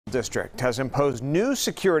District has imposed new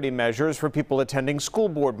security measures for people attending school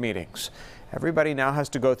board meetings. Everybody now has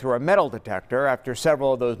to go through a metal detector after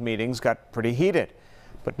several of those meetings got pretty heated.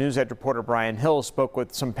 But News Edge reporter Brian Hill spoke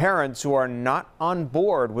with some parents who are not on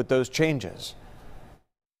board with those changes.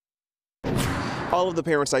 All of the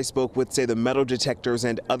parents I spoke with say the metal detectors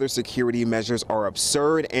and other security measures are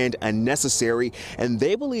absurd and unnecessary, and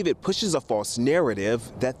they believe it pushes a false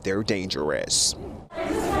narrative that they're dangerous.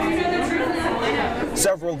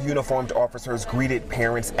 Several uniformed officers greeted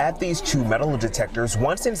parents at these two metal detectors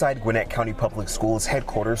once inside Gwinnett County Public Schools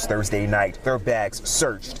headquarters Thursday night. Their bags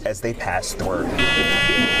searched as they passed through.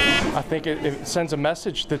 I think it sends a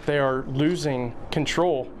message that they are losing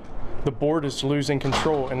control. The board is losing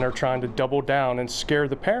control, and they're trying to double down and scare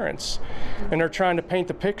the parents. And they're trying to paint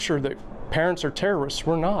the picture that parents are terrorists.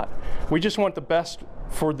 We're not. We just want the best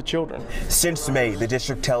for the children. Since May, the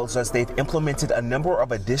district tells us they've implemented a number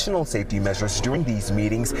of additional safety measures during these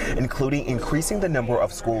meetings, including increasing the number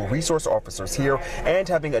of school resource officers here and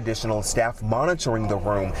having additional staff monitoring the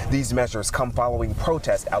room. These measures come following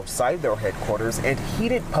protests outside their headquarters and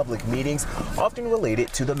heated public meetings, often related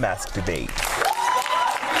to the mask debate.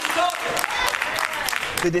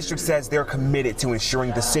 The district says they're committed to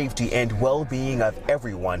ensuring the safety and well-being of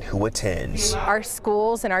everyone who attends. Our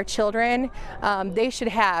schools and our children, they should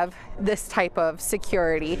have this type of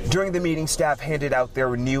security. During the meeting, staff handed out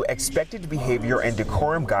their new expected behavior and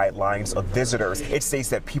decorum guidelines of visitors. It states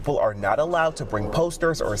that people are not allowed to bring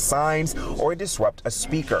posters or signs or disrupt a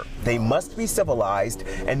speaker. They must be civilized,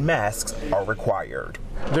 and masks are required.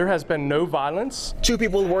 There has been no violence. Two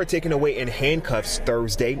people were taken away in handcuffs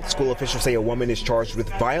Thursday. School officials say a woman is charged with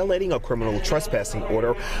violating a criminal trespassing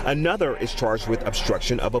order. Another is charged with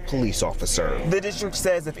obstruction of a police officer. The district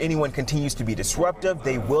says if anyone continues to be disruptive,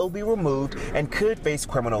 they will be removed and could face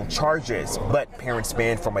criminal charges. But parents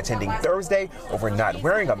banned from attending Thursday over not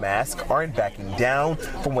wearing a mask aren't backing down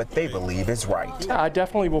from what they believe is right. I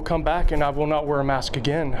definitely will come back, and I will not wear a mask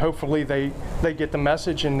again. Hopefully they get the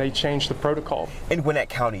message and they change the protocol. In Gwinnett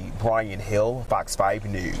County, Brian Hill, Fox 5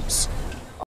 News.